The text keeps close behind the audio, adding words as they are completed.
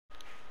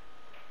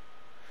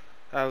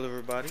Hello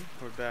everybody,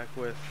 we're back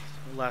with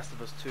Last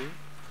of Us 2.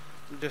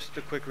 Just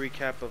a quick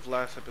recap of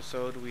last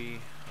episode. We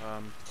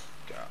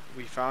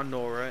found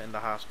Nora in the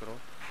hospital,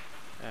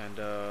 and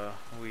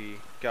we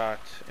got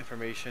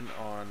information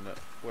on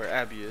where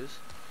Abby is.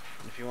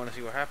 And if you want to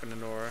see what happened to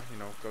Nora,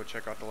 go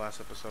check out the last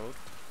episode,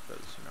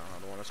 because I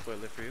don't want to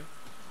spoil it for you.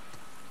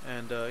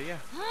 And yeah.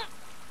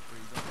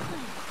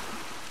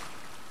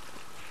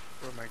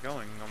 Where am I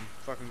going? I'm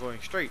fucking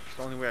going straight. It's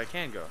the only way I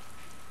can go.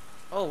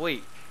 Oh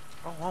wait.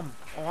 Oh,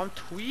 I'm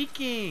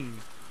tweaking.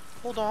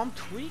 Hold on, I'm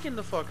tweaking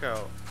the fuck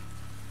out.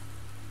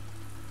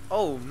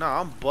 Oh, nah,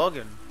 I'm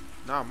bugging.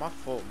 Nah, my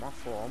fault.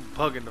 I'm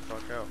bugging the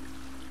fuck out.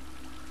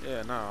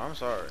 Yeah, nah, I'm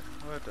sorry.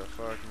 What the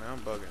fuck, man? I'm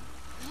bugging.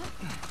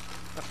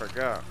 I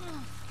forgot.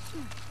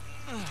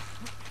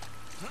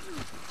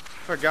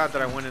 Forgot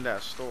that I went in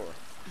that store.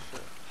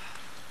 Shit.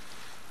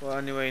 Well,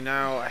 anyway,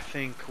 now I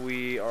think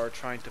we are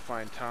trying to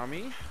find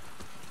Tommy.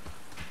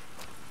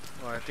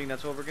 Well, I think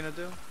that's what we're gonna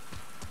do.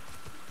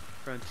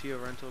 Frontier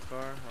rental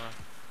car.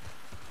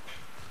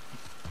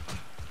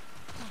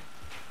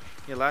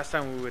 Yeah, last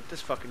time we were with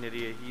this fucking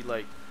idiot, he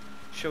like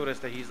showed us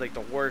that he's like the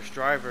worst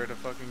driver to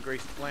fucking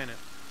grace the planet.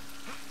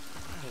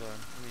 Hold on,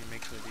 let me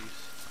make some of these.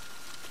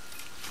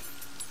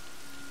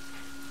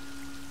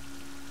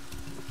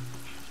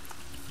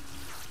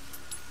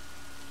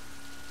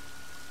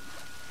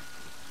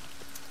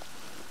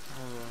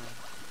 Hold on.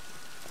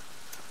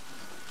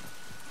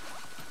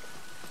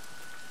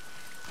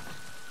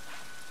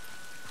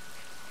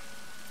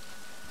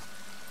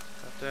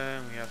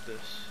 Then we have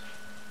this.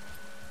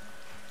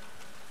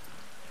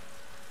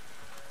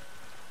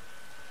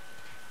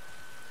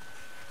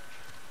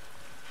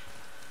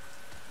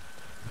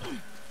 Hold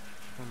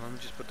on, let me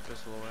just put the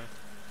pistol away.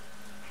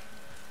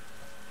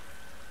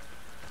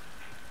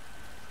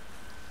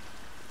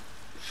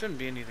 Shouldn't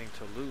be anything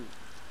to loot.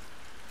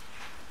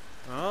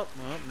 Oh,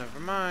 well, never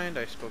mind.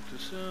 I spoke too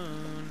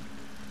soon.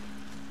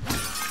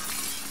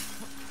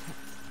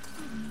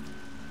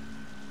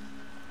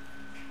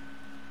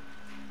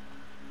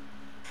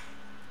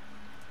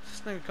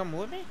 Nigga coming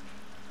with me?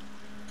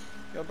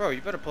 Yo, bro, you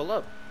better pull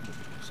up.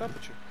 What's up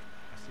with you?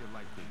 I see a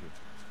light through here.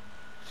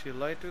 See a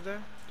light through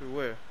there? Through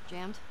where?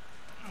 Jammed?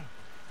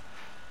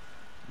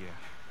 Yeah.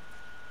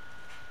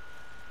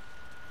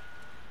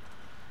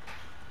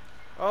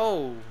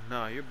 Oh,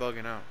 nah, you're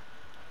bugging out.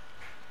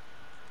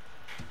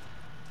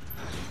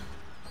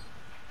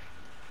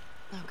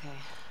 Okay.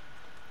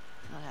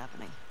 Not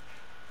happening.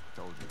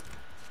 Told you.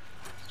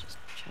 Just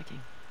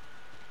checking.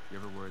 You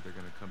ever worried they're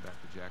gonna come back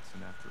to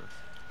Jackson after us?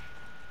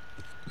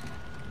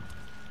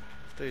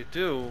 If they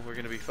do, we're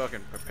gonna be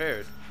fucking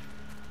prepared.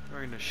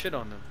 We're gonna shit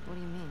on them. What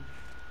do you mean?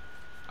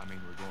 I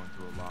mean, we're going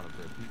through a lot of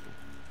their people.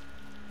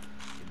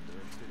 In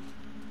their city.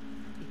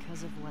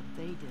 Because of what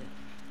they did.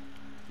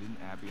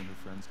 Didn't Abby and her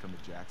friends come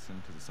to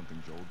Jackson because of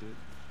something Joel did?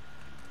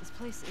 This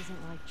place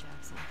isn't like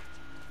Jackson.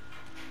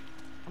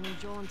 I mean,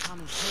 Joel and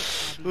Tommy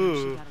hurt Abby when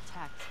she got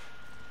attacked.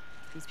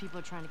 These people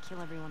are trying to kill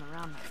everyone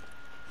around them.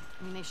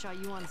 I mean, they shot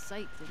you on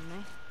sight, didn't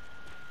they?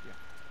 Yeah.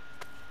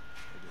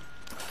 They did.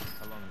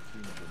 How long has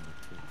Tina been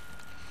with you?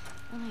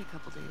 Only a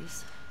couple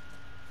days.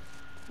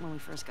 When we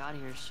first got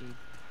here, she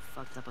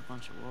fucked up a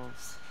bunch of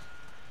wolves.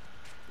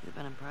 You'd have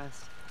been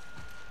impressed.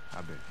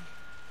 I bet.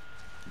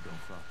 You don't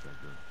cross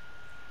that girl.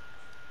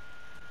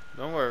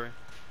 Don't worry.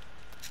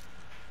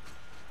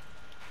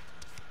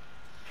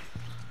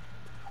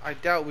 I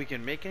doubt we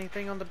can make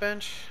anything on the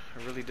bench.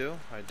 I really do.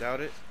 I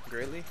doubt it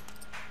greatly.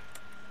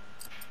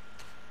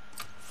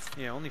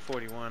 Yeah, only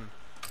 41.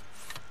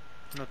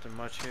 Nothing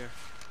much here.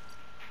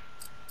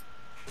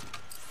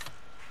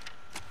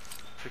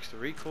 Fix the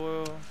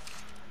recoil.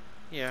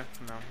 Yeah,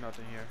 no,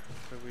 nothing here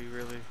that we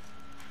really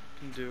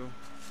can do.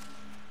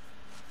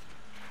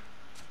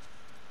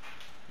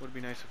 Would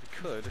be nice if we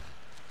could.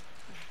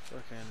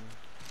 Fucking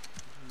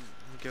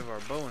give our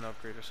bow an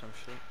upgrade or some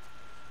shit.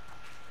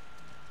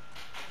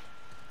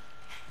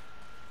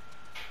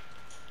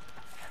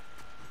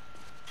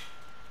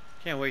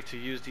 Can't wait to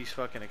use these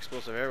fucking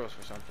explosive arrows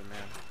for something,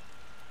 man.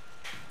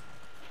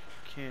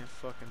 Can't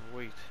fucking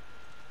wait.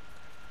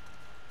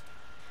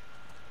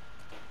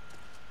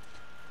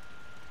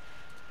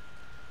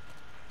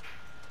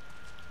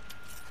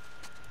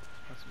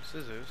 Got some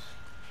scissors.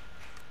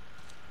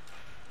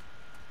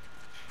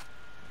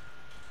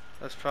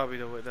 That's probably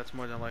the way. That's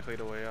more than likely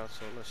the way out.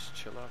 So let's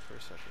chill out for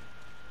a second.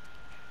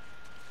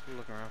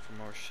 Look around for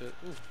more shit.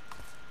 Ooh.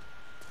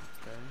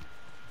 Okay.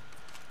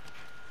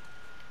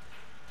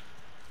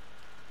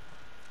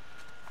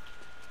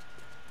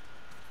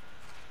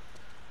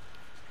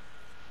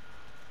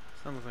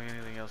 Doesn't look like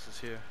anything else is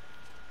here.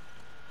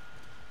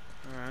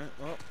 Alright,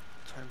 well,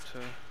 time to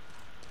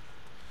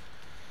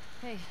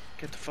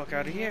get the fuck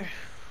out of here.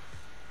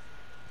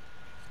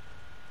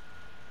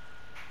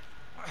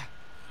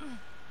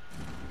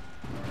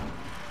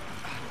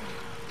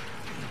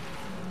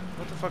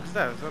 What the fuck is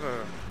that?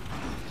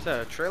 Is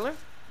that a trailer?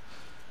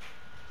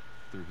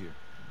 Through here.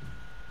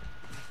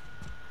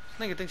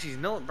 This nigga thinks he's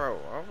no, bro.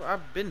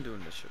 I've been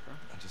doing this shit, bro.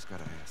 I just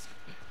gotta ask.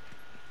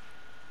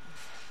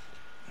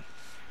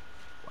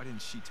 Why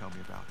didn't she tell me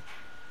about it?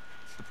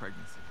 It's the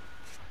pregnancy.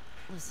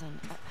 Listen,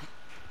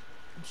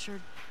 I'm sure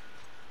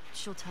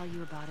she'll tell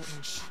you about it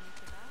when she...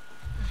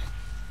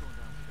 Going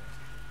down today.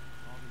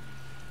 All the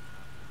news.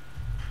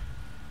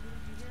 Who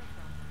did you hear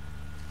from?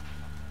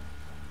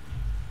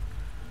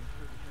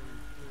 Clear the ferry,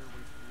 clear,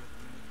 wait for the other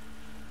minute.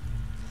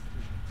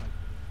 Prison fight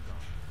for this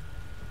gone.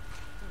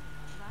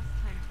 Last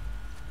time...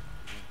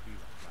 It won't be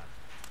like last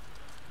time.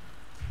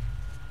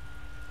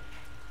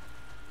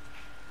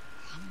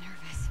 I'm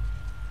nervous.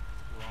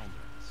 We're all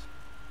nervous.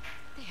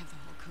 They have the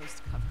whole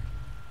coast covered.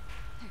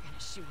 They're gonna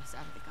shoot us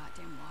out of the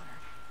goddamn water.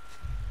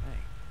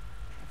 Hey,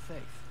 have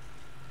faith.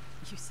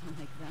 You sound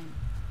like them.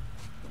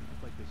 Don't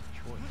look like there's a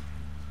choice.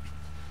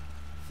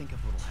 Think of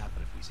what'll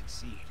happen if we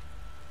succeed.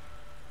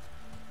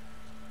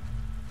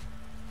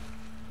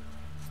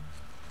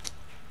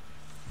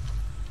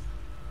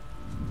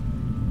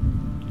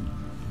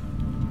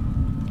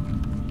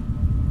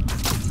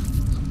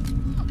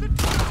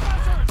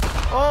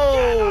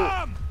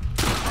 Oh!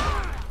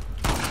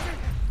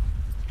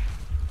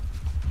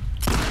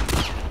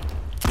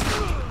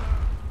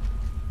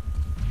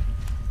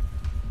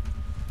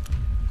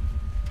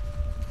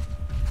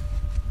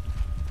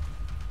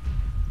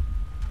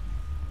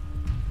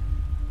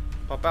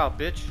 Pop out,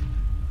 bitch.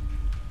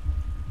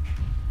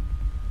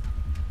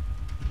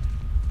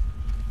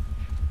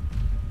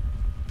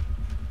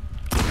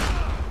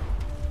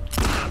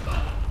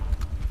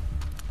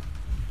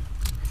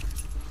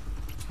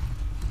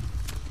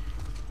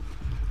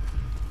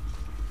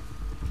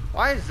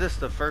 Why is this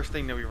the first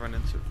thing that we run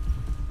into?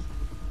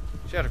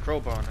 She had a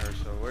crowbar on her,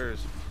 so where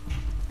is...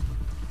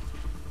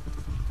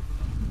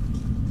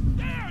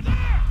 There!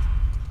 There!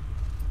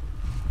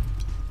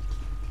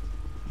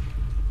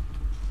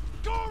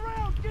 Go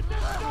around! Get this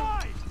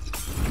guy!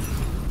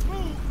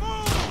 Move!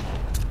 Move!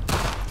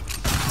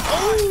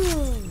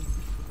 Oh!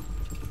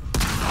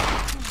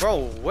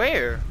 Bro,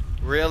 where?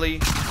 Really?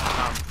 Come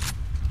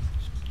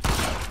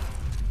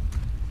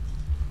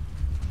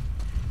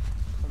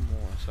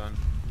on, son.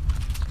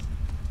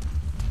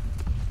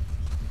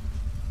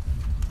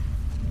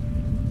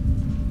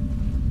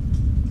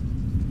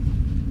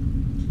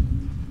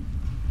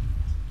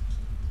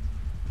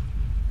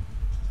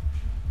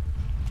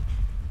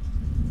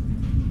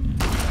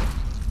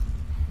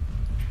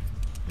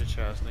 Bitch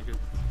ass nigga.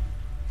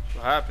 That's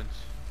what happens.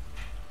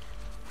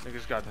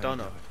 Niggas got That'll done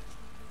do up.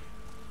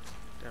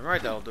 it. Damn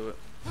right that'll do it.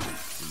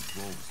 These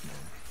wolves, man.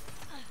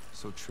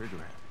 So trigger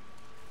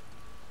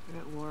happy.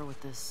 You're at war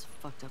with this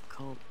fucked up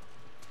cult.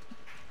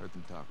 Heard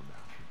them talk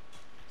about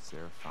it.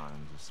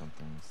 Seraphines or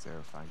something.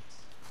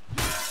 Seraphites.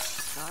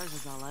 SHAREs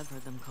is all I've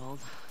heard them called.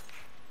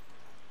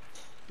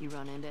 You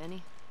run into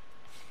any?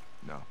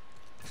 No.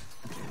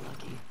 You're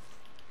lucky.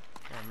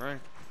 Damn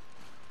right.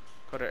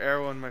 Put an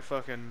arrow in my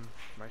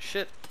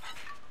shit.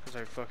 Cause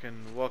I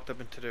fucking walked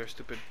up into their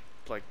stupid,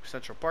 like,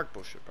 Central Park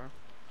bullshit, bro.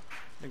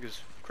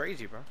 Niggas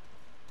crazy, bro.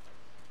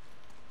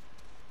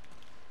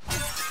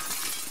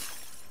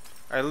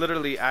 I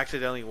literally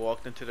accidentally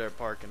walked into their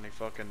park and they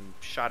fucking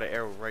shot an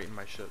arrow right in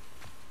my shit.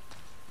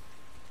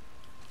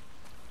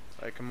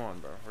 Like, come on,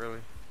 bro. Really?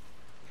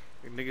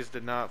 Like, niggas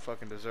did not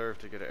fucking deserve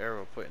to get an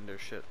arrow put in their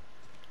shit.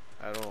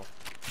 At all.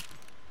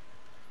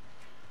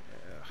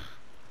 Yeah.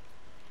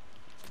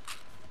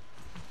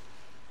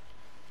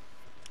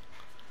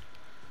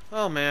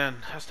 Oh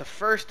man, that's the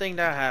first thing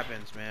that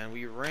happens, man.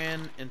 We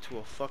ran into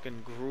a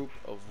fucking group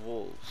of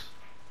wolves.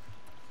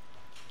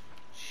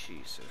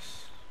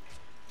 Jesus.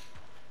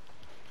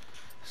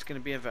 It's gonna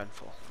be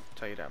eventful, I'll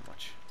tell you that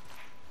much.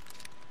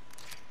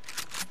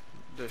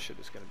 This shit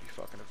is gonna be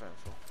fucking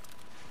eventful.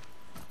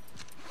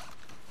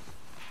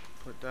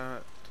 Put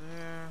that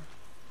there.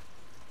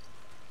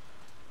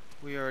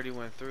 We already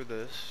went through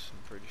this,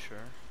 I'm pretty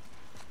sure.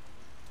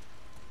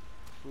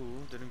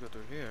 Ooh, didn't go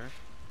through here.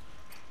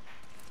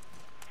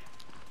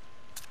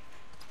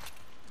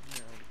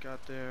 Yeah, we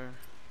got there.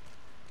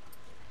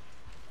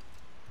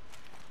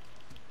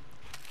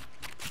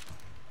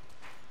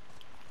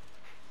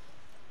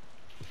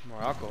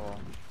 More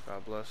alcohol.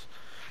 God bless.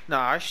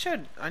 Nah,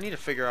 I need to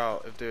figure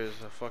out if there's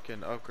a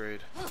fucking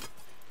upgrade.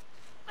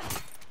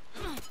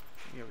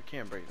 Yeah, we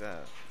can't break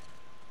that.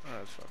 Oh,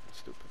 that's fucking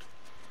stupid.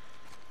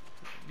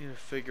 Need to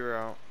figure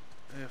out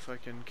if I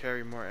can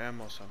carry more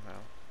ammo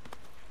somehow.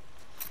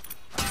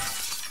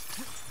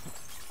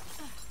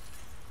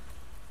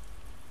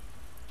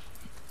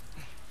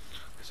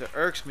 Cause it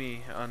irks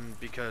me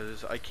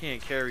because I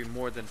can't carry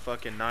more than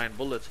fucking 9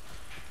 bullets,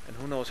 and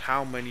who knows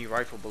how many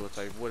rifle bullets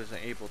I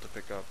wasn't able to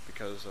pick up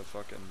because of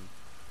fucking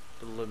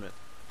the limit.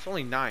 It's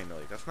only 9,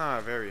 like that's not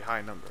a very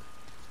high number.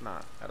 It's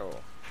not at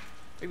all.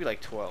 Maybe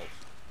like 12.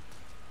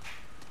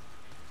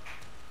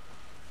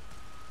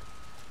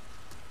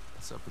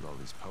 What's up with all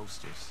these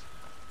posters?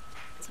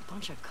 It's a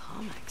bunch of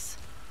comics.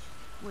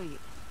 Wait,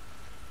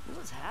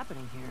 what's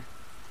happening here?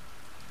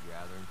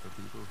 Gathering for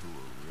people who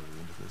are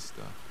really into this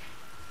stuff.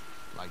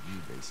 Like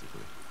you,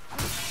 basically.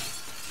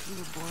 You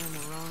were born in the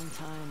wrong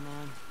time,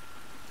 man.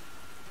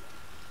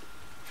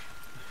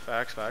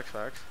 Facts, facts,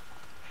 facts.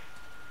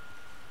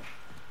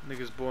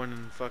 Niggas born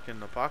in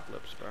fucking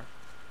apocalypse, bro.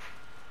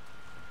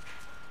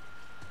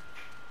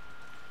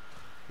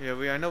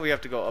 Yeah, I know we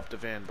have to go up the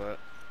van, but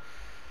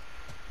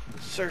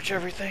search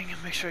everything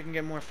and make sure I can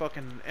get more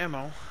fucking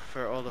ammo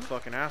for all the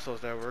fucking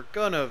assholes that we're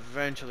gonna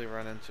eventually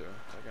run into.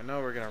 Like, I know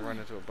we're gonna run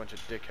into a bunch of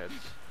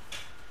dickheads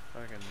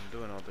fucking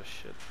doing all this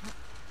shit.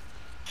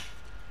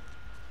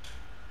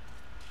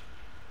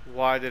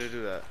 Why did it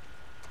do that?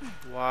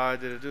 Why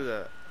did it do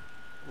that?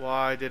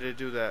 Why did it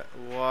do that?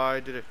 Why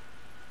did it...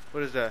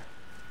 What is that?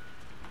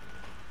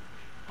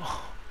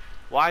 Oh,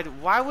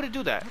 why would it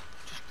do that?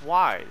 Just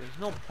why? There's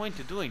no point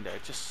to doing that.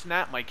 It just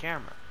snapped my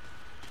camera.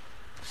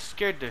 It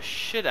scared the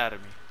shit out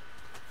of me.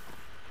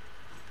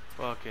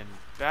 Fucking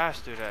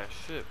bastard ass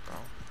shit, bro.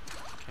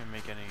 Can't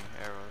make any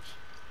arrows.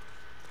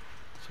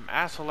 Some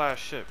asshole ass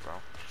shit,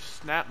 bro.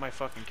 Just snapped my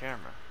fucking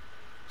camera.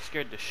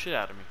 Scared the shit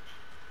out of me.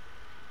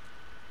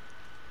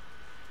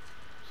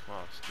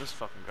 Well, it's this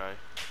fucking guy.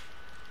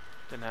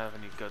 Didn't have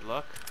any good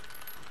luck.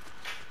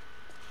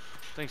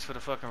 Thanks for the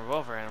fucking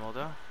revolver animal,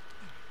 though.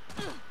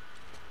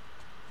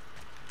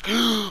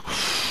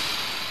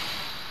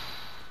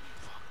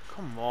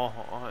 Come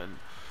on.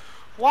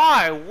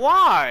 Why?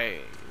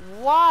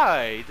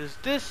 Why does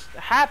this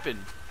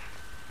happen?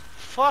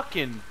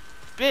 Fucking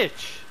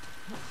bitch.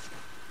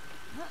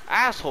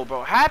 Asshole,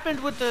 bro. It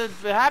happened with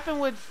what happened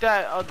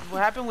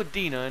with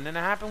Dina, and then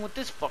it happened with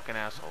this fucking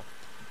asshole.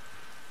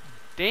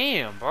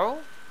 Damn, bro.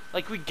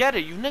 Like, we get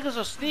it. You niggas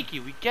are sneaky.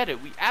 We get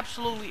it. We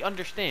absolutely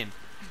understand.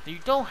 You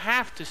don't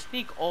have to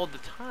sneak all the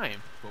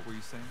time. What were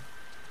you saying?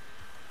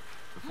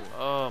 Before?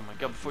 Oh my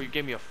god, before you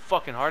gave me a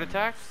fucking heart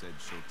attack? Said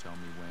she'll tell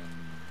me when...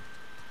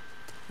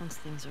 Once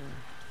things are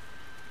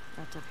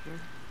wrapped up here.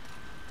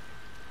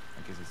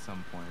 I guess at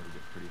some point it'll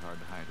get pretty hard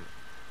to hide it.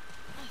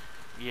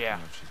 Yeah.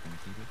 You know if she's gonna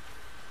keep it?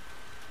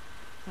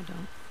 I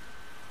don't.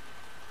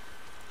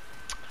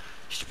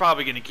 She's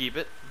probably gonna keep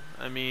it.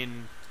 I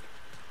mean...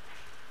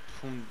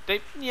 they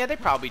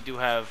probably do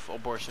have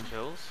abortion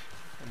pills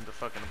in the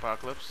fucking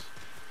apocalypse.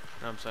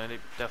 You know what I'm saying? They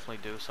definitely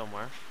do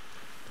somewhere.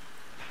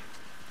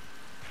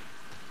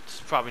 It's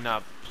probably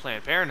not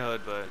Planned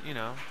Parenthood, but you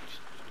know,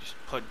 just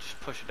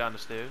push it down the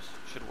stairs.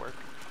 Should work.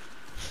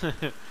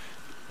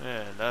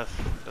 Man, that's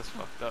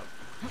fucked up.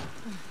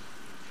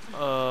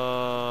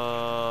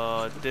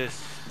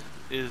 This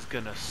is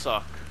gonna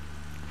suck.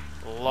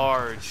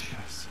 Large.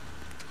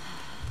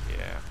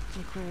 Yeah. The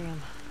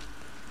aquarium.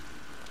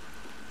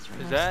 It's right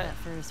Is next that- to that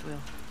Ferris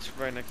wheel. It's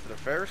right next to the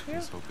Ferris wheel?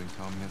 Just hoping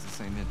Tommy has the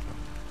same intro.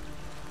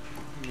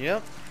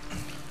 Yep.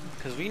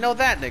 Cause we know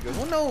that nigga.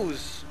 Who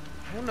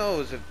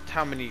knows if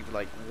how many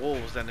like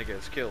wolves that nigga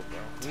has killed, bro?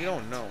 We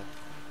don't know.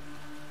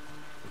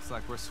 Looks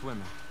like we're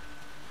swimming.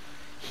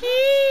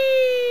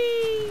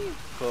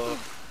 Cool.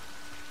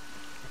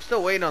 I'm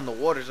still waiting on the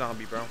water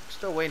zombie, bro.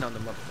 Still waiting on the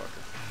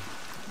motherfucker.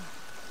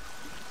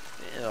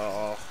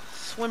 Oh,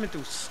 swimming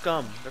through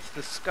scum. That's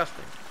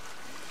disgusting.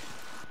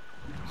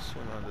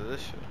 Swim under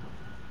this shit.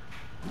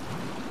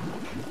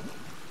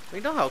 You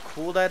know how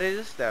cool that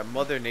is? That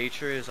Mother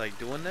Nature is like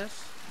doing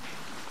this?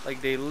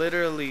 Like they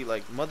literally,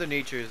 like Mother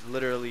Nature is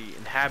literally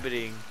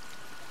inhabiting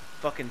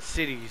fucking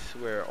cities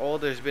where all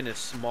there's been is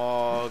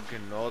smog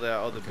and all that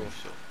other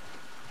bullshit.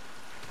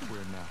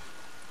 Where now?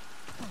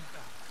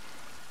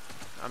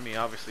 I mean,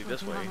 obviously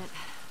this way.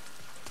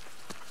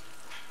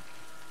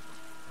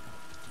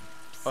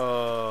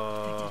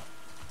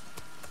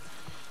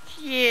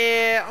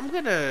 Yeah, I'm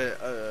gonna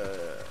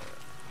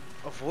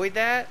avoid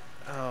that.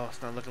 Oh,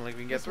 it's not looking like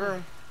we can get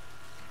through.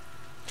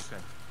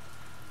 Okay.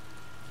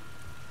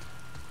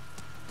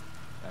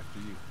 After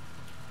you.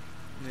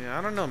 Yeah,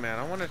 I don't know, man.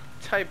 I want to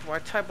type. I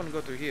want to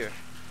go through here.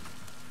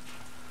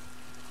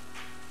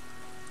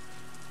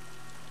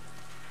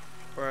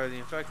 Where are the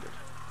infected?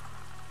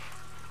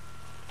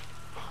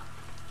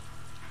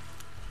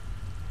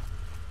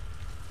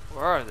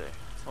 Where are they?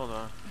 Hold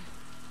on.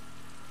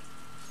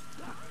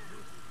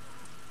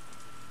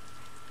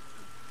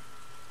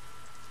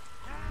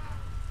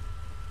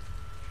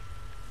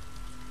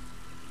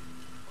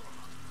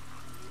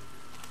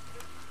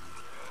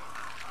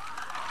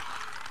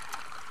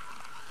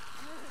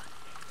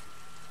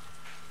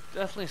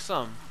 Definitely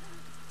some.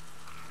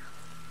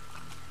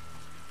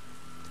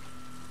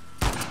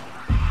 Let's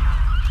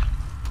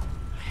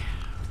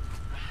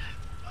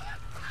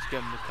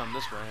get them to come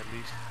this way at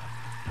least.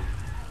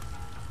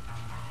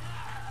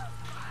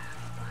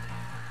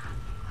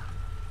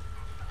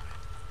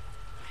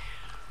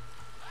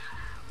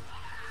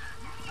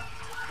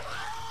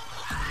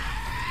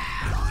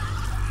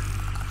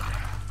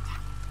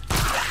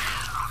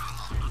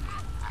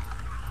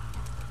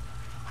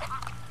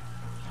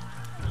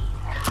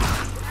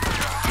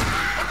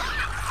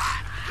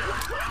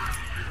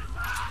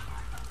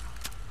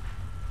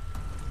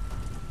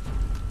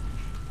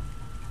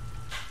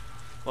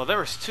 Well, there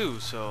was two,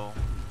 so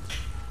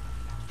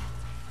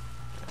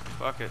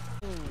fuck it.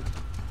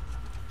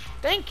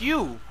 Thank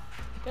you,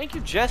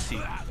 Jesse.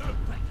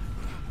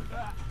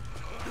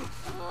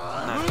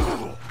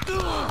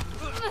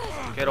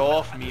 Get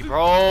off me,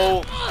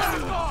 bro!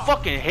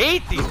 Fucking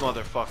hate these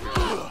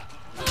motherfuckers.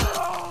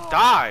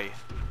 Die!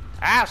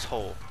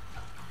 Asshole!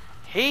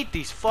 Hate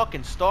these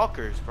fucking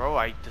stalkers, bro.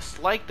 I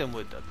dislike them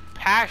with a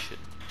passion.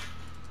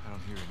 I don't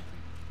hear anything.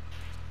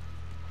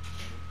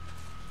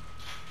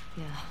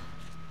 Yeah,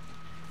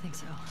 I think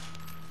so.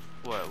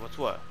 What? What's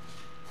what?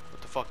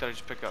 What the fuck did I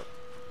just pick up?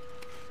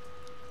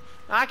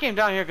 I came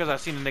down here because I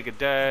seen a nigga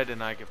dead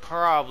and I could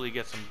probably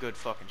get some good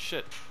fucking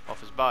shit off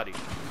his body.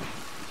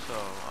 So,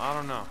 I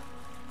don't know.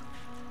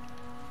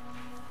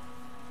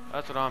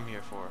 That's what I'm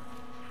here for.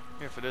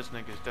 Here for this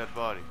nigga's dead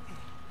body.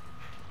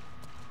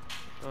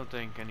 Don't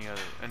think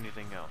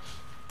anything else.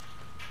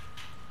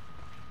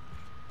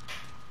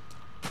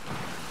 Can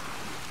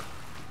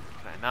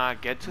I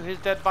not get to his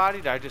dead body?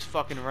 Did I just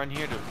fucking run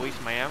here to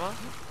waste my ammo?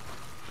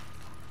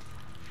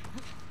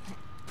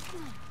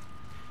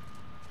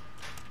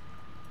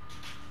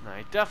 No,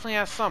 he definitely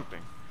has something.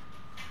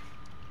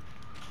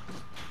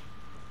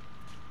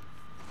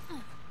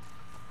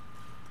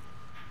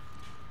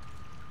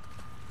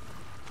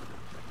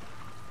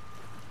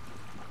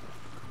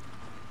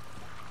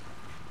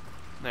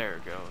 There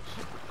it goes.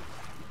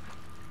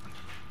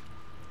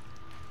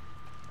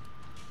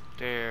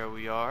 There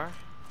we are.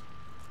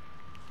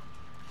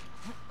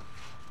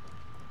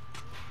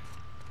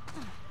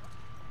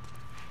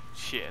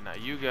 Shit, now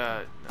you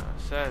got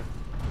Seth.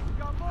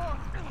 Got more.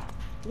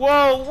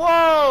 Whoa,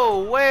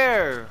 whoa,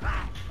 where?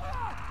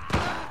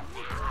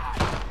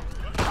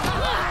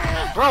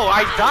 Bro,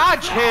 I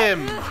dodge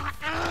him.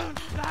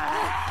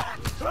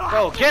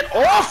 Bro, get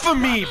off of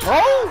me,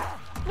 bro.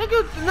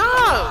 Nigga,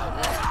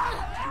 nah.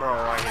 Bro,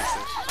 I hate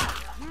this.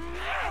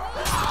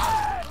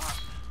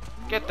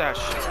 Get that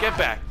shit. Get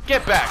back.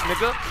 Get back,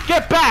 nigga.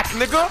 Get back,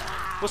 nigga.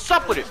 What's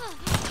up with it?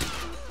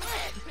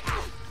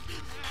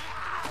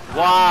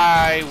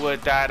 Why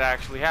would that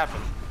actually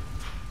happen?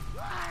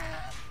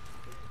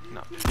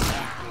 No.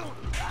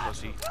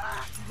 Pussy.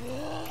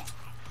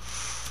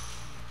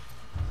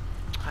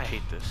 I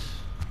hate this.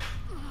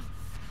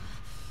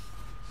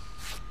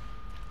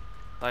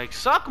 Like,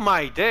 suck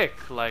my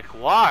dick. Like,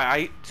 why?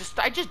 I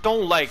just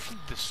don't like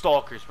the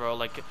stalkers, bro.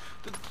 Like,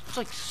 it's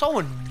like so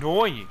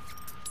annoying.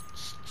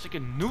 It's like a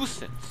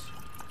nuisance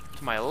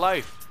to my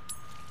life,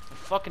 my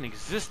fucking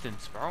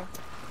existence, bro.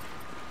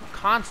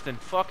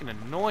 Constant fucking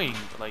annoying.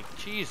 Like,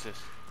 Jesus.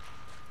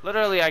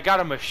 Literally, I got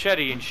a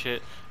machete and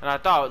shit, and I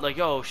thought, like,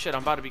 yo, shit,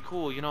 I'm about to be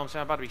cool. You know what I'm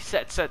saying? I'm about to be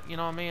set. You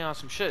know what I mean? On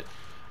some shit.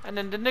 And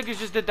then the niggas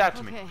just did that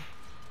to me. Okay,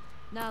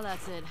 now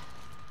that's it.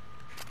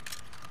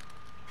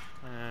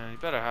 Man, you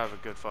better have a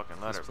good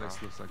fucking letter, This bro.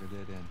 place looks like a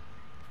dead end.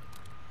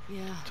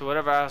 Yeah, To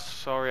whatever I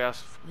asked, sorry, I I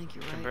think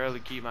you're can right. barely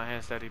keep my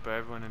hands steady, but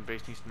everyone in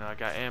base needs to know I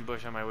got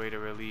ambushed on my way to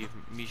relieve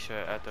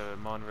Misha at the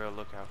Monreal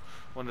lookout.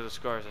 One of the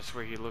scars, I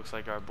swear he looks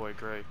like our boy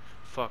Gray.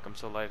 Fuck, I'm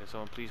so light, and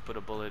someone please put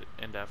a bullet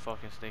in that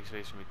fucking snake's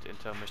face for me and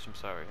tell Mitch I'm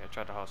sorry. I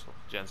tried to hustle.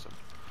 Jensen.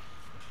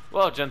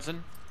 Well,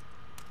 Jensen.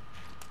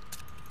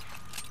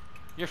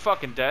 You're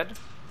fucking dead,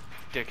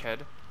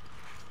 dickhead.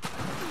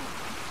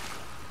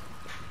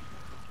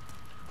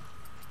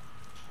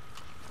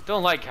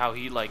 Don't like how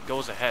he like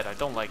goes ahead. I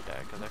don't like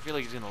that because I feel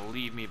like he's gonna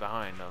leave me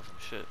behind on some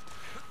shit.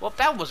 Well, if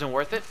that wasn't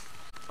worth it,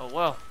 oh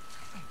well.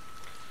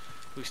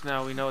 At least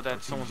now we know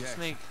that someone's a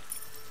snake.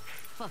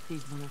 Fuck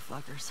these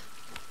motherfuckers.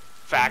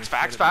 Facts,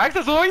 facts, facts.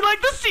 That's what we like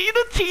to see.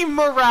 The team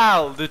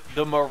morale.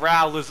 The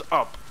morale is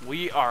up.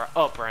 We are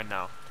up right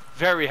now,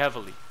 very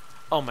heavily.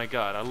 Oh my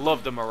god, I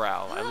love the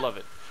morale. I love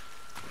it.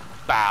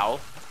 Bow.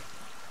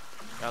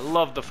 I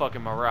love the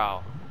fucking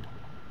morale.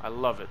 I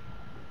love it.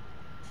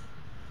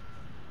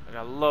 Like,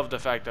 I love the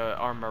fact that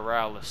our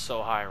morale is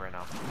so high right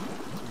now.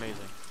 It's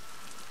amazing.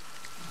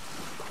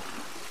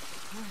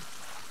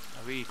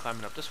 Are we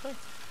climbing up this way?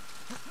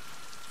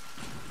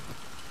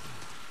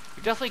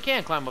 We definitely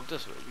can climb up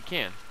this way. We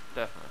can.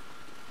 Definitely.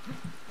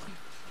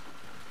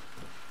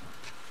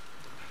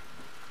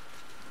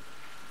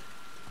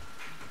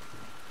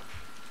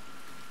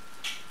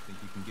 Think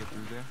you can get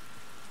through there?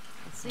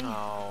 Let's see.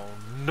 Oh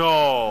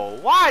no!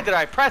 Why did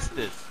I press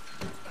this?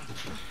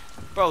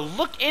 Bro,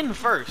 look in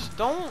first.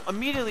 Don't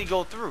immediately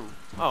go through.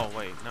 Oh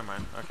wait, never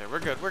mind. Okay, we're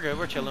good. We're good.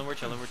 We're chilling. We're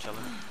chilling. We're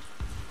chilling.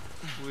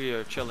 We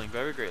are chilling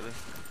very greatly.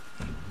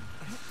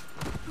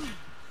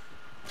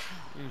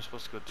 You're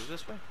supposed to go through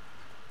this way.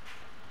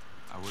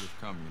 I would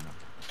have come, you know,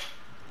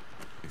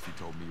 if you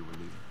told me you were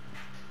leaving.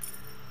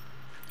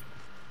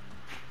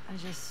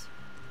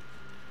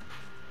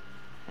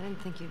 I didn't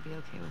think you'd be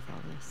okay with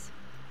all this.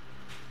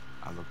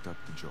 I looked up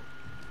to Joe.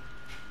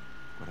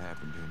 What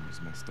happened to him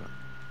was messed up.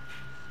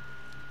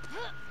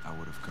 I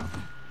would have come.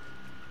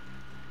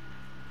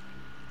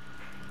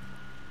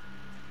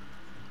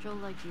 Joel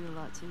liked you a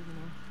lot too, you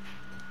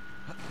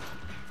know.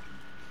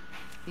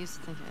 He used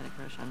to think I had a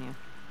crush on you.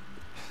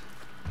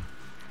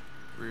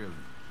 Really?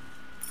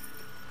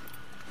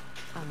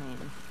 I mean,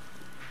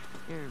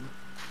 you're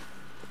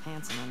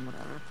handsome and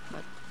whatever,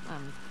 but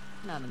I'm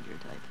not into your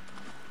type.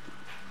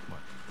 What,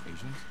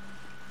 Asians?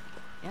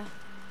 Yeah,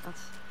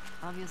 that's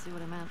obviously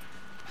what I meant.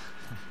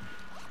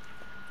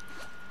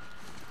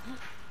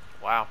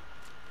 Wow.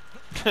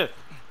 I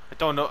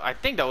don't know. I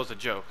think that was a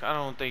joke. I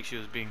don't think she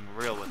was being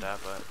real with that,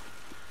 but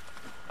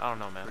I don't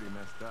know, man. Pretty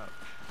messed up.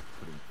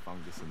 Putting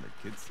fungus in the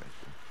kids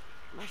section.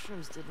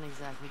 Mushrooms didn't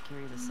exactly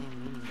carry the same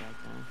meaning back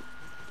then.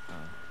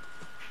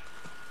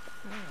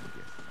 I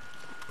guess so.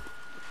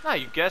 Nah,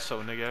 you guess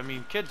so, nigga. I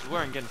mean, kids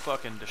weren't getting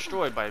fucking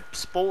destroyed by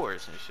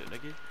spores and shit,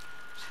 nigga.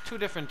 It's two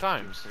different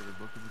times. Favorite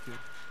book as a kid?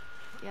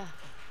 Yeah.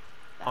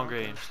 Hunger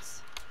Battle Games.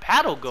 Ghosts.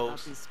 Paddle It's about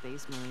Ghosts. these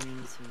space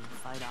marines who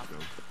fight off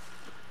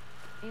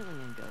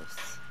alien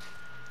ghosts.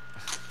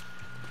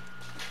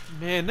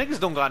 Man, niggas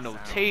don't got no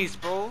Sounds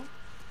taste, bro.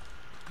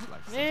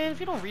 Like Man, if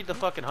you don't read the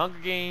fucking Hunger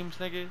Games,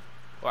 nigga,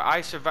 or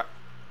I Survive.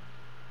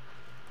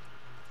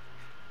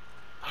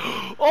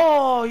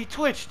 Oh, he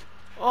twitched.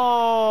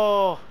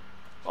 Oh,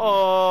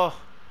 oh.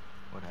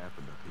 What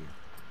happened up here?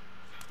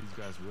 These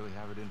guys really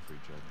have it in for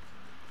each other.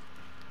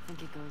 I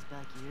think it goes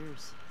back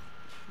years.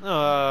 It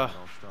all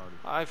started.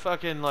 I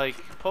fucking like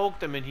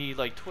poked him and he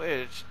like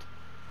twitched.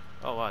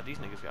 Oh wow, these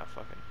niggas got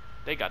fucking.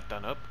 They got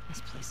done up.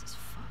 This place is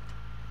fucked.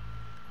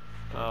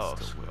 Oh,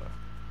 Still swear. wet.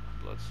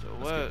 Blood's still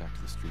Let's get wet. back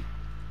to the street.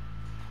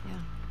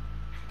 Yeah.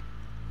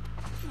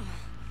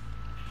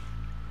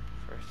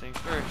 First things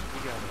first, we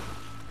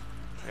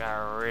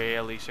gotta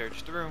really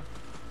search through.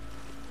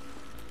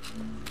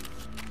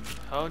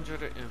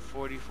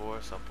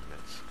 144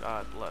 supplements.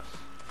 God bless.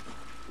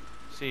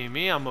 See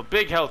me, I'm a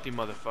big healthy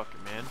motherfucker,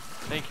 man.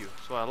 Thank you.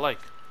 That's what I like.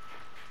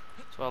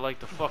 That's what I like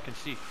to fucking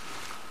see.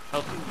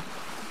 Healthy.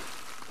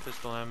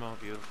 Pistol ammo,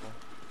 beautiful.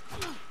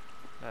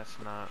 That's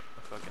not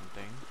a fucking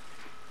thing.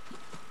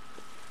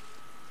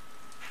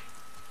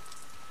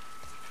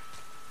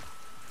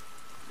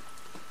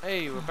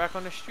 Hey, we're back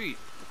on the street.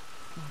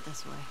 Not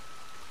this way.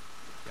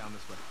 Down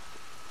this way.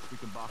 We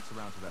can box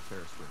around to that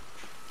Ferris wheel.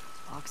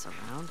 Box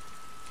around?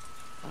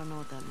 I don't know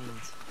what that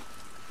means.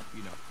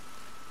 You know,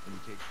 when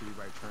you take 3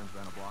 right turns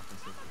around a block and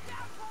stuff.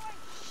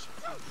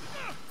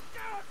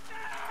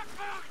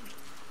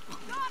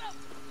 Got him!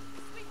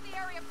 Sweep the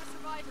area for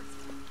survivors.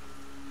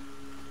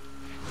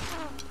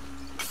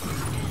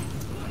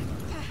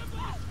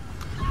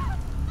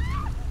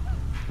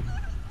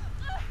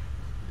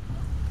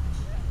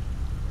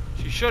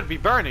 She should be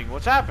burning.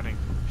 What's happening?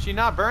 Is she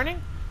not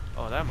burning?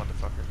 Oh, that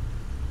motherfucker.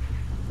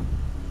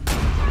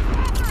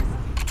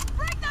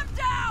 Bring them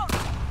down!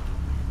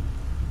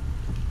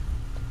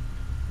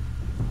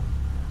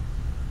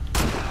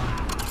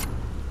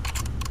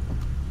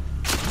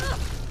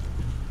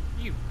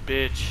 You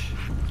bitch.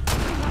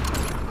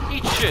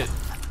 Eat shit.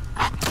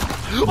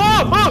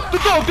 Oh!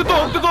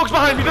 The dog's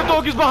behind me. The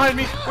dog is behind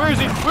me. Where is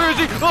he? Where is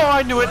he? Oh,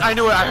 I knew it. I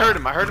heard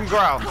him. I heard him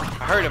growl.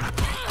 I heard him.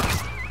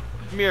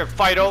 Come here,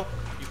 Fido.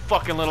 You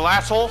fucking little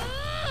asshole.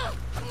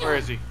 Where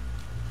is he? Is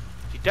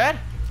he dead?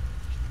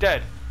 He's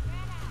dead.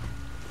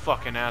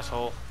 Fucking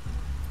asshole.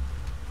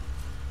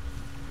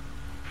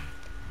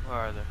 Where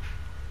are they?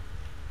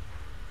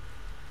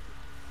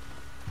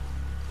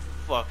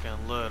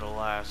 Fucking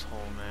little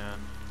asshole, man.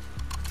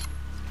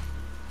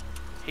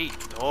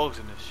 Hate dogs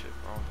in this shit,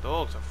 bro.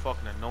 Dogs are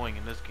fucking annoying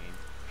in this game.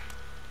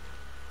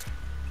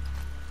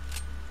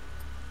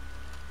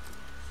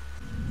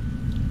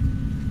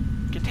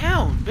 Get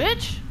down,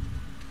 bitch!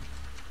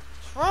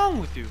 What's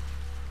wrong with you?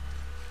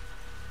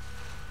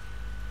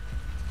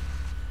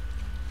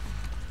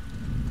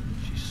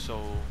 She's so,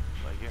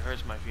 like, it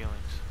hurts my feelings.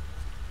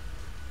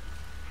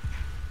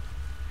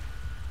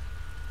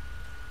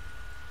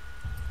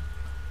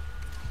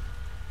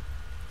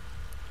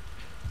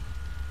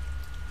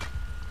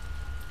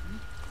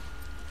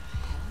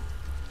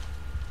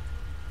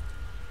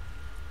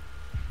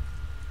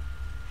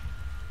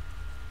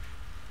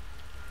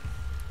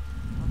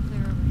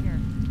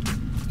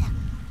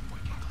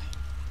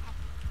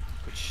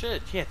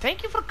 Shit, yeah,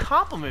 thank you for the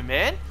compliment,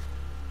 man.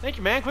 Thank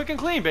you, man. Quick and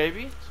clean,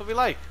 baby. That's what we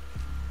like.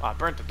 Oh, I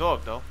burnt the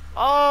dog, though.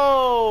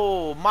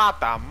 Oh,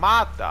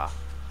 mata.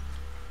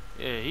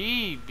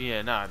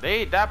 Yeah, nah,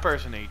 that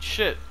person ain't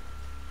shit.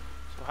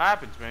 That's what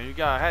happens, man.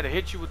 I had to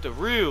hit you with the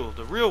real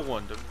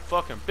one, the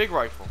fucking big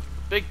rifle.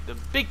 The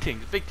big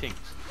things. You know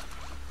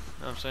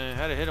what I'm saying? I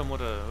had to hit him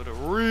with a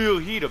real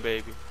heater,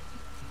 baby.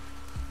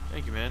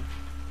 Thank you, man.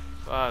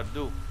 That's what I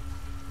do.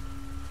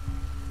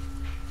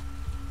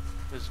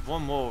 There's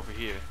one more over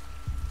here.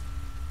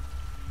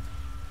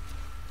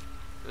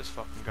 This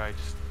fucking guy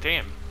just...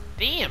 Damn,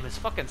 his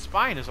fucking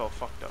spine is all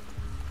fucked up.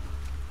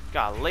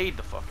 Got laid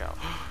the fuck out.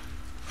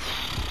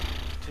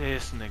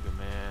 This nigga,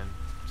 man.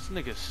 This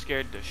nigga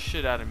scared the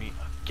shit out of me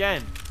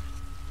again.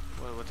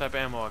 What type of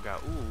ammo I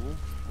got? Ooh,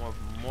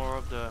 more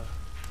of the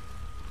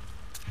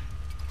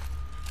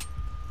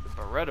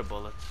Beretta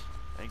bullets.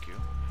 Thank you.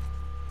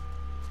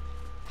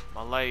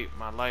 My light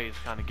is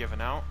kind of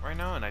giving out right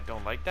now, and I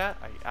don't like that.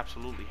 I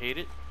absolutely hate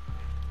it.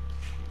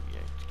 Yeah,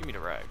 just give me the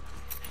rag.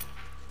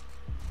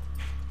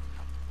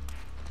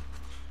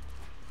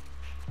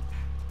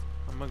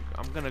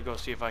 I'm gonna go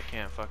see if I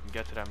can't fucking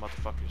get to that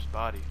motherfucker's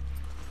body.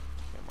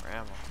 Get more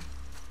ammo.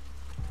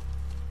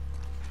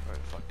 Where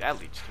the fuck that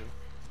leads to?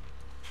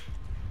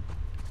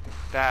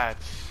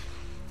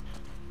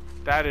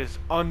 That is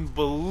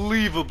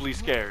unbelievably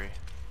scary.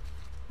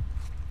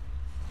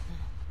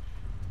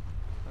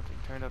 Nothing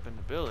turned up in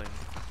the building.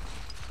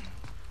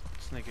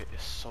 It's nigga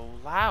is so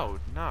loud.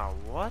 Nah,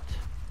 what?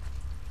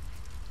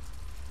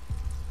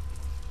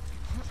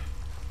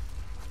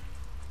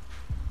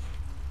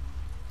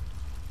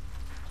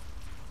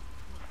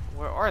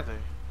 Where are they?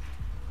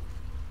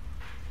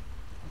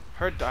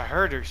 I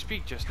heard her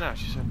speak just now.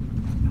 She said,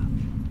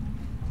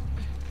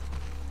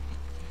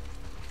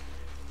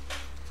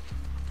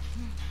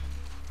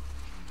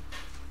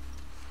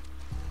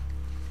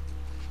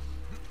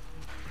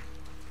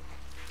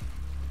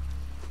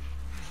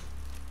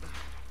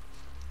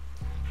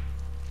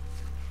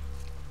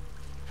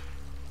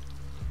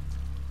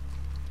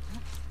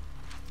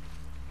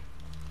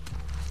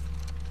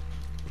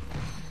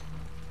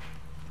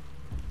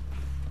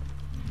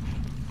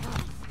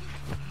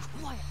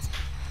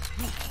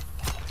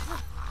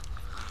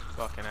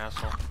 fucking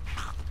asshole.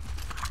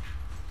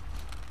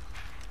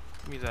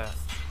 Give me that.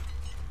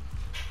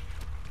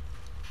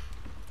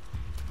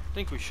 I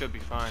think we should be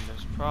fine.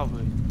 There's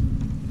probably...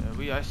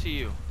 Yeah, I see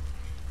you.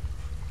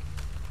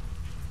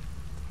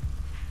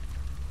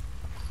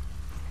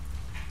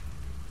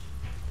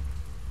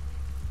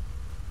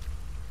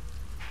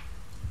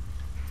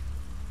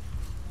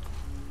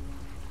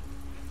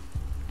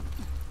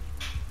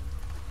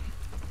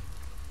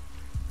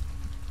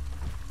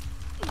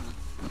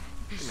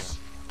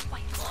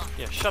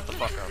 Yeah, shut the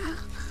fuck up.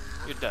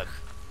 You're dead.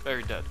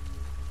 Very dead.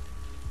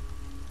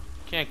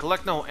 Can't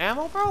collect no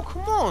ammo, bro?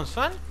 Come on,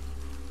 son.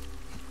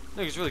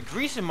 Niggas really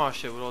greasing my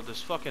shit with all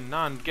this fucking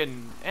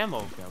non-getting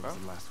ammo, That bro. was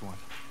the last one.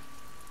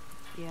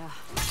 Yeah.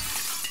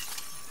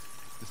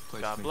 This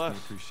place God makes bless. me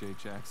appreciate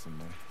Jackson,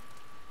 man.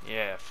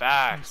 Yeah,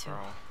 facts, Me too.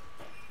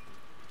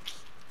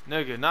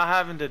 bro. Nigga, not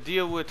having to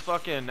deal with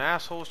fucking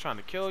assholes trying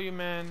to kill you,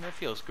 man, that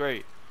feels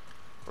great.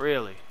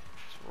 Really.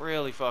 It's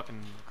really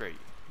fucking great.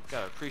 You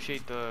gotta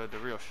appreciate the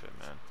real shit,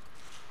 man.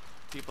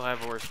 People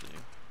have it worse than you.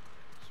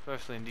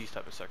 Especially in these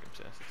type of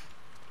circumstances.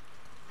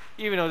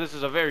 Even though this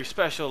is a very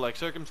special, like,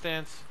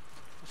 circumstance,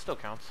 it still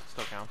counts. It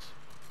still counts.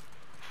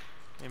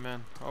 Hey,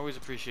 man, always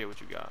appreciate what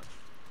you got.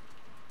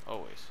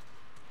 Always.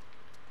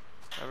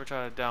 Never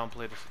try to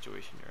downplay the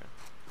situation you're in.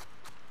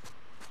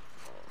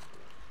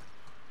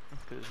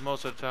 Because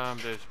most of the time,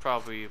 there's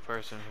probably a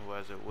person who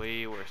has it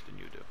way worse than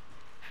you do.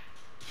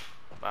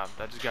 Wow,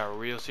 that just got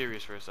real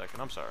serious for a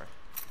second. I'm sorry.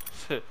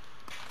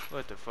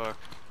 What the fuck?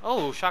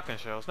 Oh, shotgun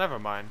shells. Never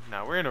mind.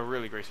 Now, we're in a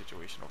really great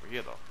situation over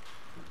here, though.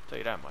 I'll tell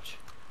you that much.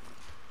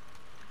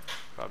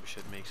 Probably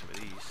should make some of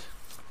these.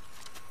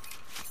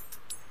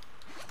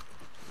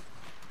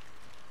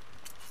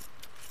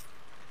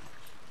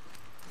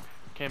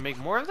 Can't make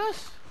more of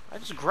this? I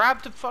just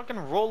grabbed a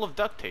fucking roll of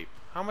duct tape.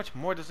 How much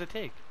more does it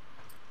take?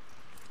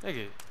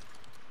 Nigga.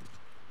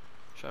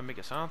 Should I make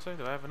a silencer?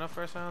 Do I have enough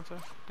for a silencer?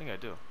 I think I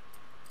do.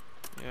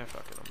 Yeah,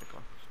 fuck it. I'll make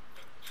one.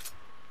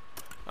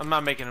 I'm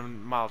not making a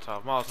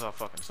Molotov. Molotov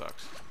fucking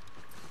sucks.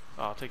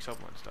 Oh, I'll take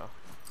supplements though.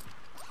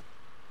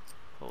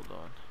 Hold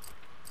on.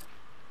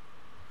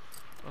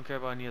 Don't care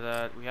about any of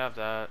that. We have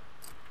that.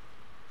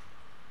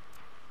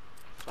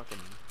 Fucking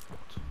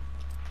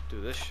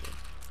do this shit.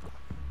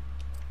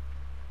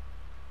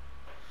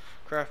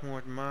 Craft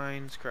more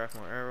mines, craft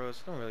more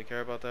arrows. Don't really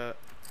care about that.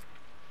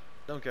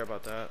 Don't care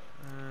about that.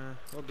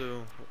 We'll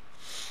do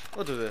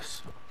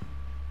this.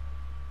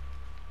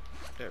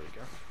 There we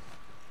go.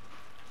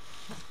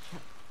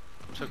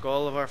 Took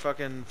all of our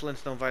fucking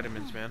Flintstone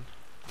vitamins, man.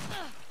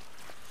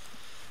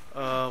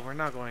 We're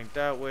not going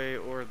that way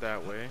or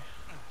that way.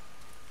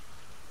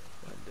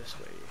 Going this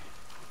way.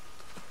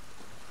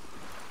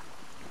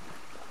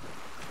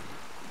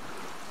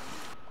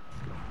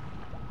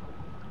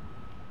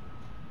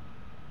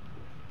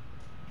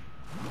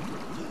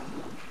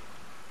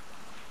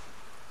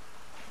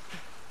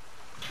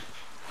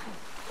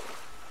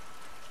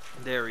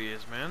 There he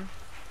is, man.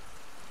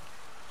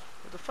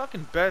 We're the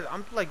fucking best.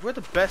 I'm like, we're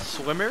the best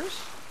swimmers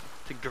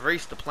to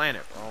grace the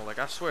planet, bro. Like,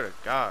 I swear to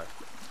God.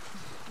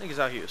 Niggas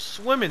out here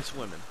swimming.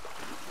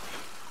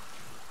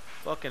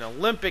 Fucking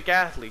Olympic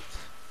athletes.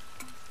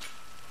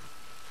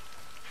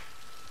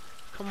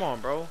 Come on,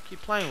 bro.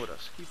 Keep playing with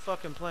us. Keep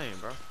fucking playing,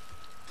 bro.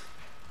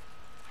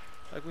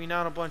 Like, we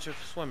not a bunch of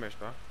swimmers,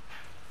 bro.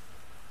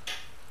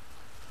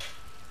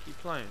 Keep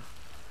playing.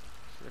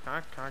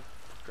 Can I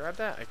grab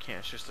that? I can't.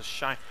 It's just a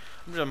shine.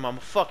 I'm a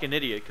fucking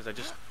idiot because I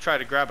just tried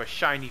to grab a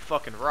shiny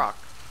fucking rock.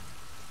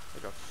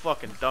 Like a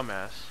fucking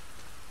dumbass.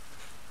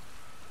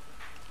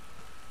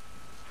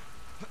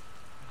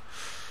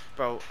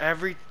 Bro,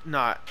 every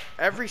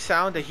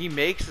sound that he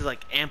makes is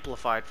like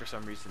amplified for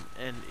some reason.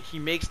 And he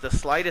makes the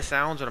slightest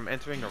sounds when I'm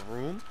entering a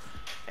room,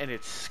 and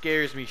it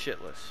scares me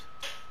shitless.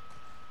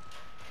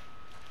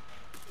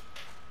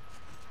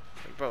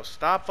 Like, bro,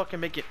 stop fucking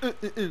making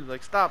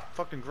like, stop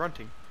fucking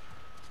grunting.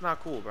 It's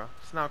not cool, bro.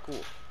 It's not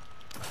cool.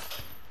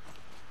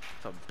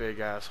 It's a big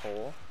ass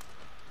hole.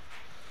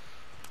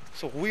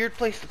 It's a weird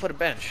place to put a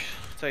bench.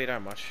 I'll tell you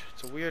that much.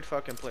 It's a weird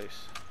fucking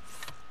place.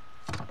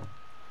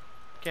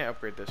 Can't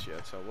upgrade this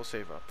yet, so we'll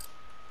save up.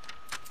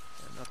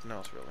 And nothing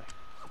else really.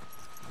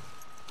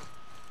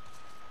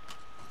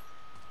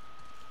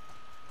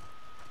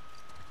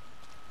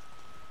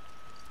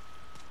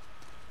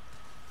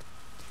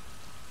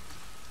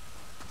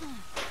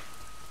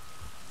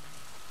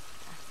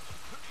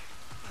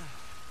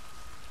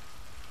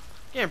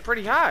 Getting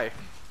pretty high.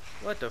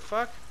 What the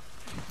fuck?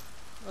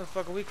 What the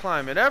fuck are we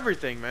climbing?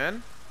 Everything,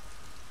 man.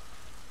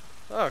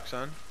 Fuck,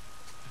 son.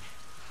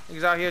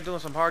 He's out here doing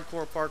some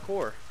hardcore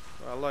parkour.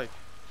 What I like.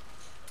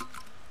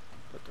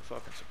 Put the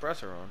fucking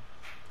suppressor on.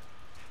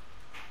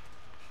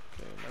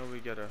 Okay, now we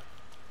got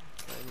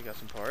we got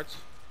some parts.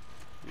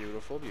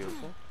 Beautiful,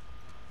 beautiful.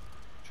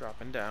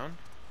 Dropping down.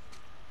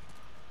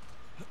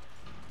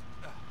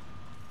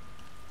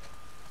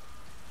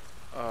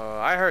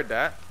 I heard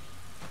that.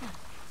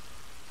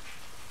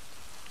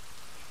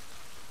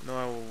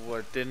 No,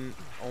 I didn't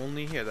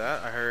only hear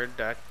that. I heard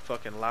that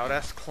fucking loud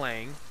ass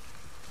clang.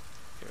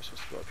 Okay, we're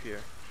supposed to go up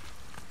here.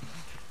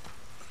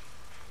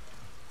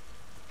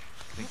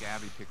 I think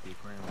Abby picked the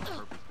aquarium on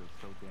purpose because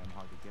it's so damn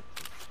hard to get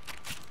to.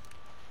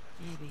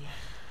 Maybe.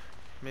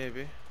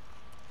 Maybe.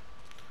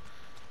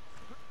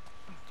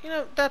 You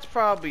know, that's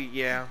probably,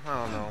 yeah,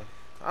 I don't know.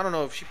 I don't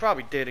know if she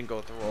probably didn't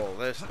go through all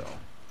this, though.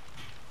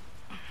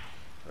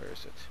 Where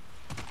is it?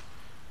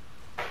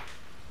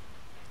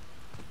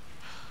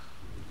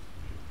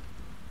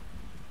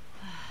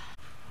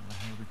 How the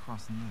hell are we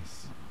crossing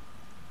this?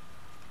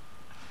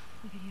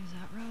 We could use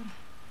that road.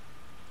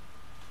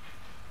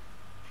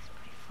 It's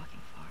pretty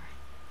fucking far.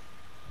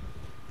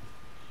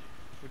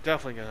 We're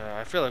definitely gonna,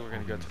 I feel like we're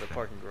gonna go to the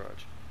parking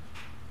garage.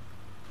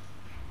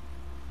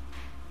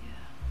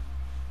 Yeah.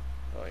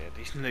 Oh yeah,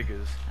 these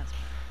niggas. That's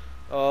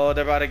better. Oh,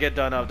 they're about to get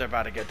done up, they're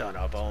about to get done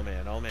up. Oh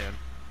man, oh man.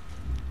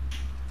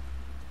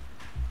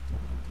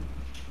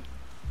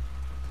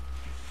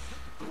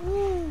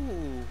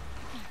 Ooh.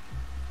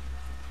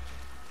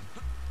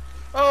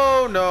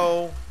 Oh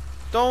no.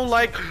 Don't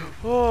like,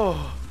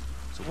 oh.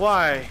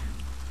 Why?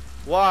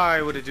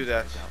 Why would it do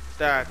that?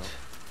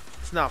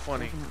 It's not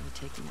funny. Definitely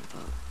taking a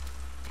boat.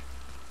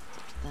 It's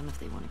up to them if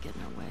they want to get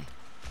in our way.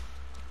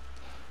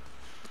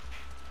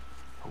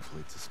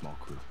 Hopefully it's a small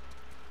crew.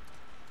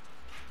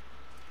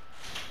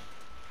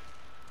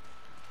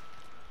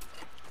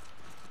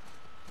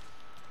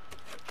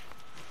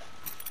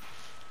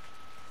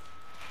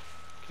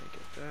 Can't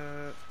get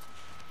that.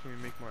 Can we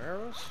make more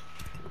arrows?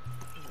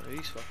 What are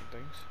these fucking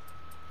things?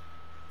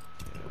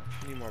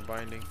 Yeah, need more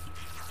binding.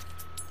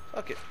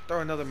 Fuck it. Throw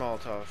another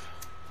Molotov.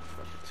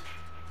 Fuck it.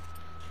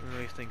 Even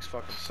though these things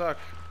fucking suck.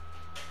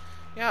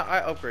 Yeah,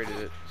 I upgraded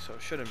it, so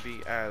it shouldn't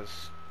be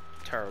as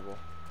terrible.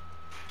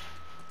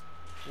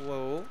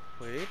 Whoa,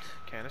 wait.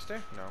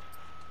 Canister? No.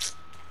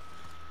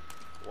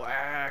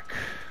 Whack.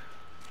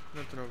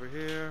 Nothing over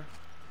here.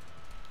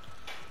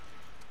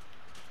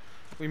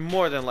 We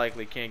more than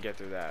likely can't get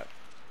through that.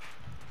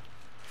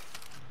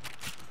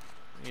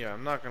 Yeah,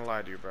 I'm not gonna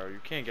lie to you, bro. You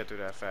can't get through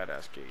that fat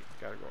ass gate.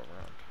 You gotta go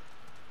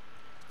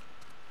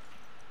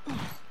around.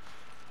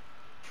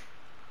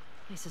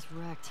 Place is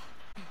wrecked.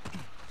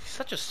 He's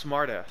such a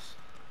smart ass.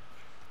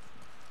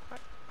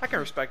 I can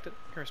respect it.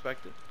 I can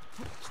respect it.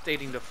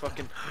 Stating the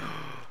fucking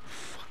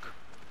fuck.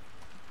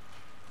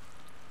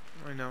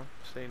 I know.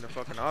 Stating the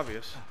fucking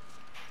obvious.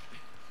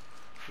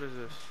 What is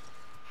this?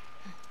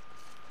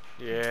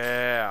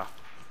 Yeah.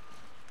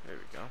 There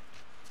we go.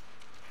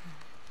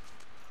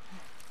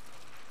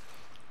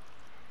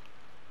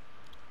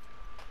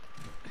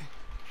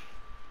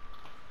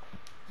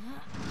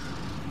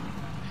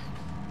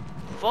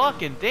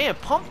 Fucking damn,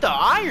 pump the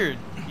iron!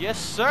 Yes,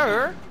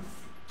 sir!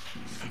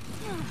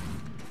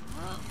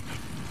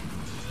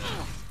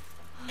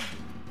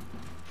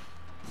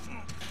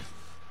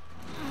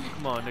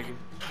 Come on, nigga.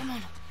 Come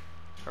on.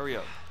 Hurry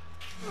up.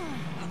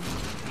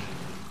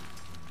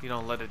 You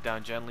don't let it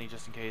down gently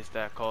just in case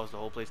that caused the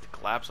whole place to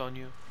collapse on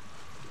you.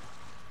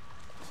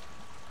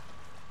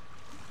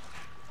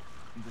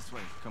 This way,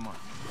 come on.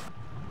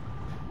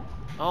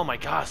 Oh my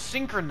god,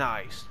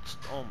 synchronized!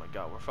 Oh my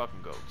god, we're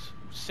fucking goats.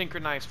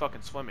 Synchronized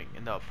fucking swimming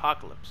in the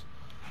apocalypse.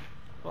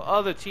 Well,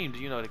 other teams,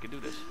 you know they can do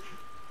this.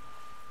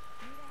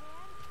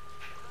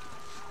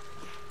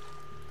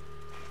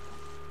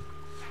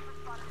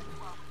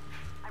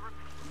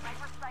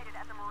 Sniper sighted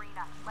at the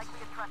marina, likely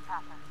a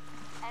trespasser.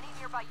 Any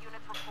nearby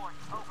units report.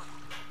 Over.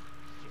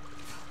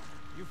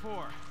 You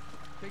four,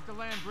 take the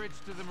land bridge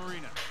to the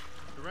marina.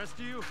 The rest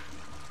of you,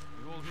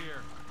 we hold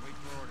here. Wait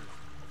for orders.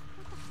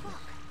 What the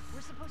fuck?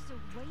 We're supposed to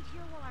wait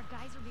here while our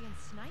guys are being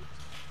sniped?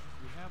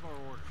 We have our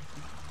orders.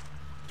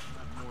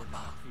 Not more than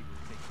enough people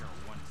to take care of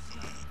one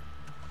sniper.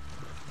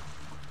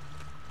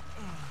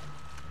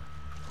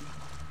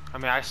 I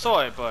mean, I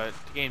saw it, but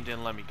the game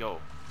didn't let me go.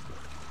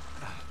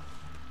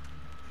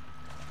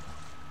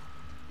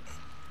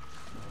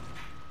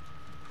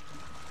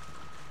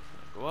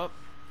 Go up.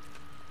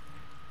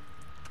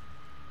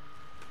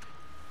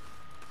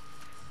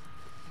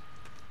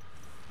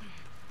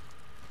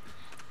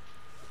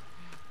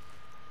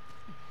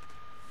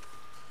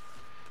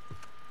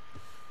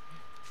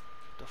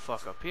 The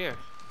fuck up here?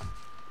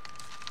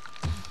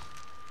 I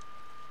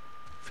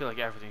feel like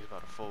everything's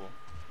about to fall.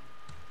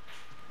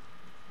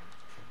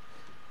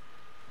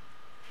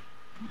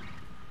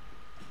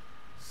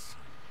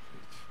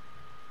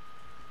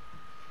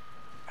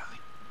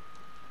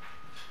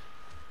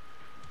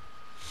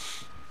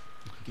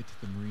 Get to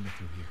the marina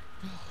through here.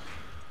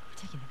 We're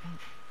taking a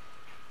boat.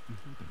 You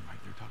heard them right.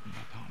 They're talking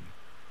about Tommy.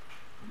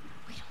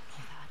 We don't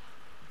know that.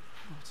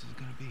 Who else is it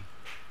gonna be?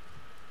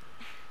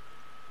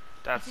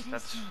 If it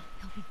is him,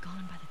 he'll be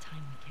gone by the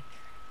time we get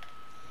there.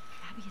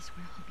 Abby is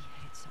where he'll be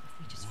headed, so if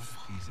we just What if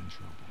follow, he's in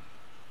trouble?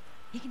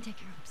 he can take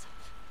care of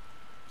himself.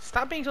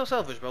 Stop being so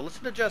selfish, bro.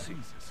 Listen to Jesse.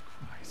 Jesus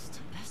Christ.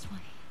 The best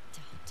way to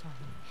help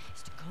Tommy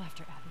is to go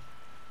after Abby.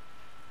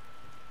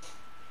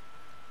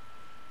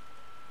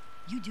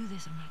 You do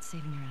this, I'm not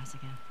saving your ass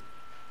again.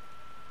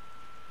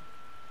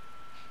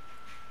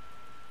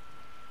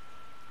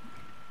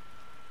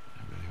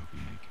 I really hope you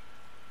make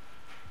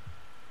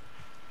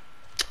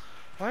it.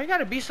 Why you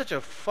gotta be such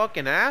a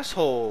fucking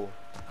asshole?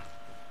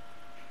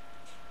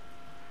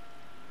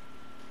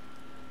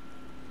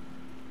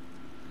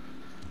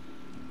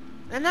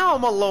 And now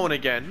I'm alone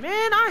again.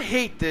 Man, I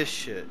hate this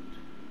shit.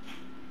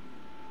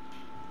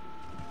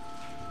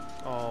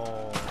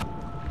 Oh.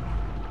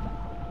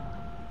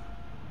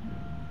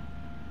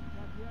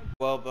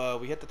 Well,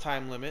 we hit the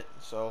time limit,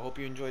 so hope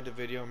you enjoyed the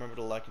video. Remember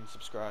to like and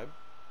subscribe.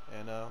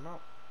 And I'm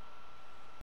out.